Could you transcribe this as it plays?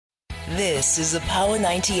This is a Power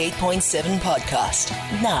 98.7 podcast.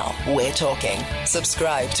 Now we're talking.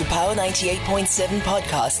 Subscribe to Power 98.7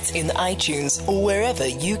 podcasts in iTunes or wherever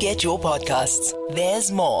you get your podcasts.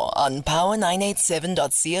 There's more on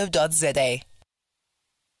power987.co.za.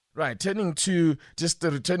 Right, returning to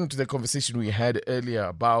the conversation we had earlier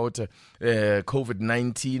about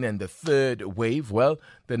COVID-19 and the third wave. Well,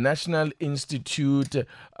 the National Institute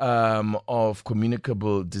of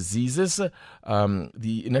Communicable Diseases,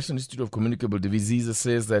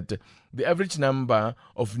 says that the average number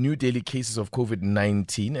of new daily cases of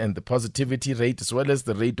COVID-19 and the positivity rate, as well as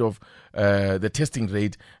the rate of the testing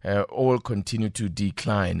rate, all continue to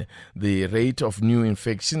decline. The rate of new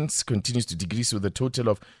infections continues to decrease, with a total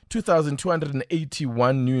of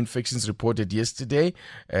 2,281 new infections reported yesterday,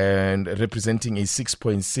 and representing a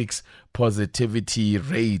 6.6 positivity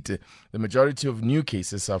rate. The majority of new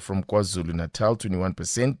cases are from KwaZulu-Natal,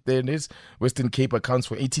 21%. There it is. Western Cape accounts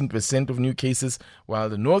for 18% of new cases, while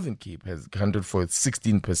the Northern Cape has accounted for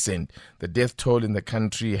 16%. The death toll in the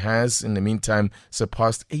country has, in the meantime,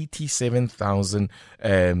 surpassed 87,000,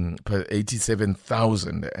 and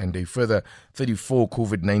a further 34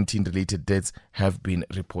 COVID-19 related deaths have been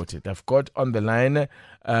reported. I've got on the line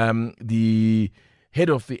the head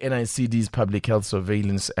of the NICD's Public Health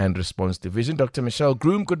Surveillance and Response Division, Dr. Michelle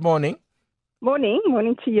Groom. Good morning.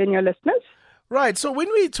 Morning to you and your listeners. Right. So when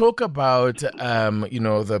we talk about,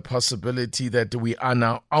 the possibility that we are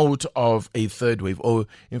now out of a third wave, or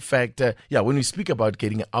in fact, when we speak about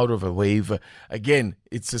getting out of a wave, again,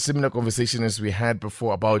 it's a similar conversation as we had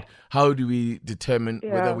before about how do we determine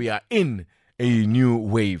whether we are in a new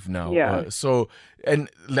wave now.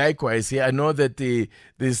 And likewise, I know that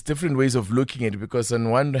there's different ways of looking at it, because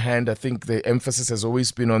on one hand, I think the emphasis has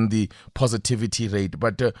always been on the positivity rate.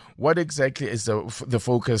 But what exactly is the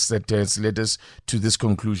focus that has led us to this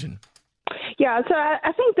conclusion? Yeah, so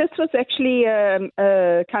I think this was actually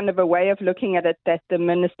a kind of a way of looking at it that the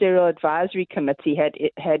Ministerial Advisory Committee had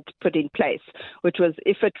put in place, which was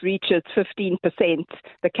if it reaches 15%,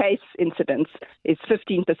 the case incidence is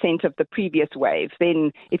 15% of the previous wave.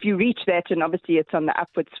 Then if you reach that, and obviously it's on the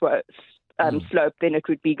upward slope, then it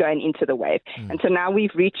would be going into the wave. And so now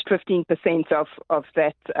we've reached 15% of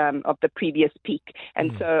that, of the previous peak.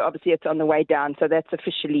 And so obviously it's on the way down. So that's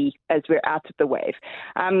officially as we're out of the wave.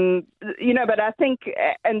 But I think,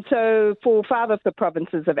 and so for 5 of the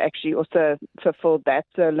provinces have actually also fulfilled that.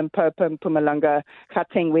 So Limpopo, Mpumalanga,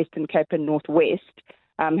 Gauteng, Western Cape and Northwest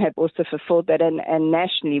have also fulfilled that, and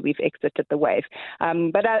nationally we've exited the wave.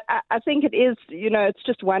 But I think it is, it's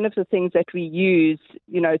just one of the things that we use,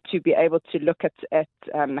 to be able to look at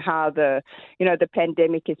how the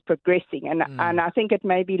pandemic is progressing. And I think it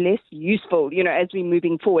may be less useful, as we're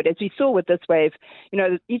moving forward. As we saw with this wave,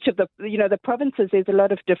 each of the provinces, there's a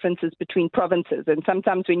lot of differences between provinces. And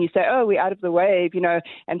sometimes when you say, oh, we're out of the wave,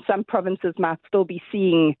 and some provinces might still be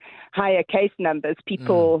seeing higher case numbers,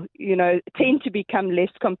 people, tend to become less,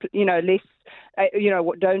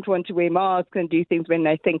 don't want to wear masks and do things when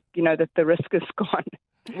they think, that the risk is gone.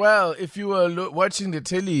 Well, if you were watching the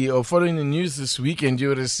telly or following the news this weekend, you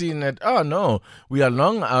would have seen that, we are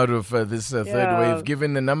long out of this third wave,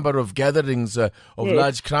 given the number of gatherings of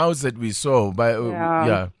large crowds that we saw.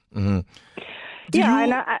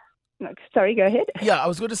 Sorry, go ahead. Yeah, I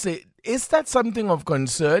was going to say, is that something of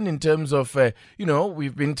concern in terms of,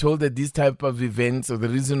 we've been told that these type of events, or the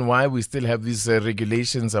reason why we still have these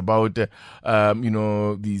regulations about, the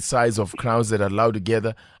size of crowds that are allowed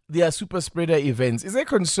together, they are super spreader events. Is there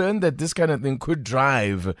concern that this kind of thing could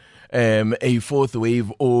drive a fourth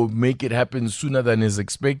wave or make it happen sooner than is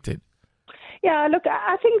expected? Yeah, look,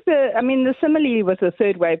 I think the simile with the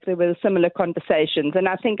third wave, there were similar conversations, and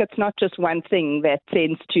I think it's not just one thing that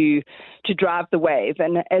tends to drive the wave.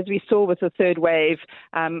 And as we saw with the third wave,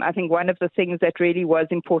 I think one of the things that really was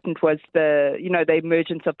important was the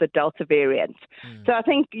emergence of the Delta variant. So I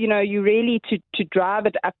think, you really, to drive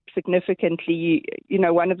it up significantly,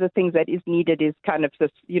 one of the things that is needed is kind of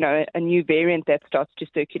this, a new variant that starts to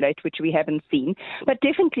circulate, which we haven't seen. But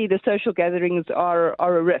definitely the social gatherings are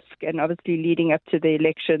a risk, and obviously leading up to the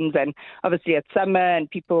elections, and obviously it's summer and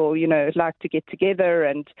people, like to get together.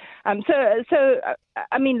 And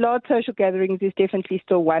large social gatherings is definitely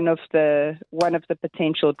still one of the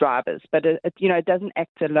potential drivers, but it doesn't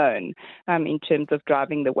act alone in terms of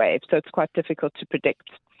driving the wave. So it's quite difficult to predict.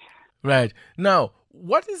 Right. Now,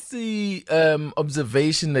 what is the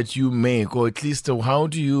observation that you make, or at least how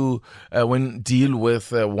do you deal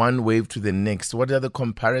with one wave to the next? What are the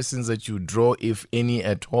comparisons that you draw, if any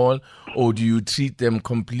at all, or do you treat them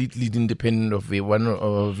completely independent of one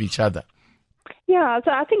of each other? Yeah,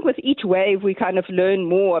 so I think with each wave we kind of learn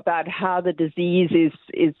more about how the disease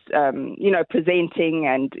is presenting,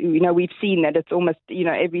 and we've seen that it's almost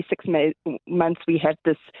every 6 months we have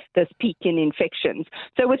this peak in infections.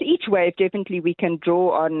 So with each wave, definitely we can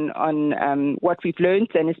draw on what we've learned,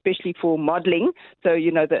 and especially for modelling. So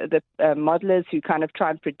the modelers who kind of try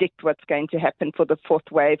and predict what's going to happen for the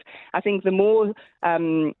fourth wave. I think the more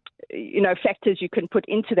factors you can put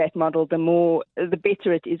into that model, the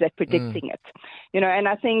better it is at predicting it. And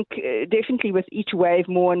I think definitely with each wave,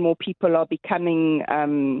 more and more people are becoming,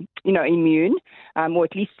 immune, or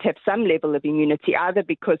at least have some level of immunity, either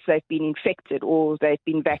because they've been infected or they've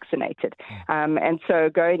been vaccinated. And so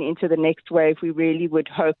going into the next wave, we really would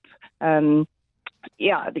hope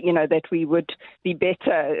that we would be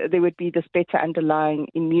better, there would be this better underlying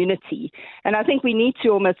immunity. And I think we need to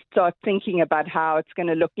almost start thinking about how it's going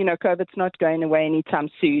to look. COVID's not going away anytime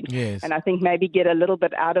soon. Yes. And I think maybe get a little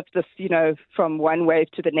bit out of this, from one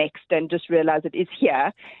wave to the next, and just realize it is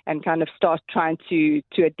here, and kind of start trying to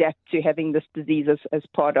adapt to having this disease as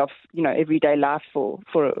part of, everyday life for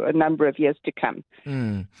a number of years to come.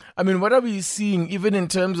 I mean, what are we seeing, even in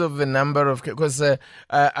terms of the number of, because,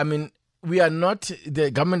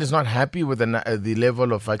 the government is not happy with the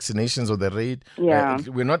level of vaccinations or the rate. Yeah.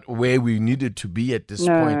 We're not where we needed to be at this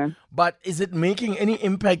point. But is it making any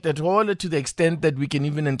impact at all, to the extent that we can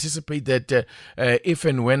even anticipate that if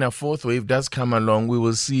and when a fourth wave does come along, we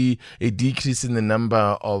will see a decrease in the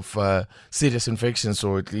number of serious infections,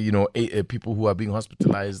 or people who are being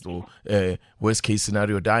hospitalized, or worst case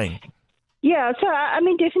scenario, dying? Yeah, so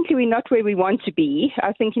definitely we're not where we want to be.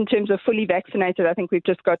 I think in terms of fully vaccinated, I think we've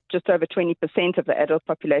just got just over 20% of the adult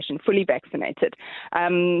population fully vaccinated.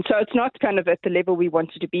 So it's not kind of at the level we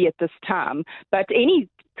wanted to be at this time, but any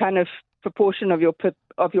kind of proportion of your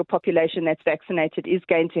population that's vaccinated is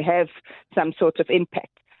going to have some sort of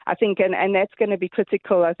impact. I think, and that's going to be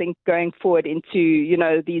critical, I think, going forward into,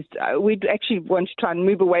 these, we'd actually want to try and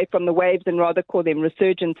move away from the waves and rather call them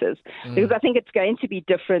resurgences, because I think it's going to be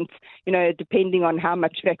different, depending on how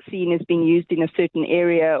much vaccine is being used in a certain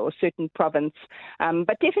area or certain province.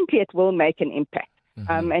 But definitely it will make an impact.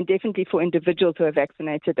 And definitely for individuals who are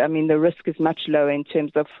vaccinated, the risk is much lower in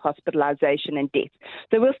terms of hospitalization and death.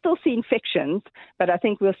 So we'll still see infections, but I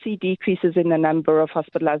think we'll see decreases in the number of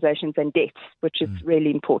hospitalizations and deaths, which is really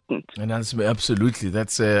important. And that's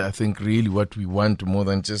I think, really what we want, more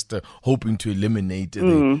than just hoping to eliminate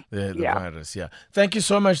the virus. Yeah. Thank you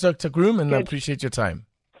so much, Dr. Groom, and I appreciate your time.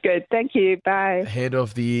 Good. Thank you. Bye. Head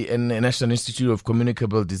of the National Institute of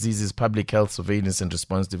Communicable Diseases Public Health Surveillance and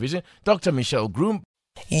Response Division, Dr. Michelle Groom.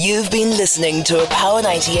 You've been listening to a Power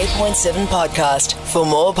 98.7 podcast. For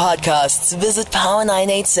more podcasts, visit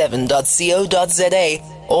power987.co.za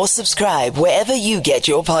or subscribe wherever you get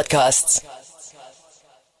your podcasts.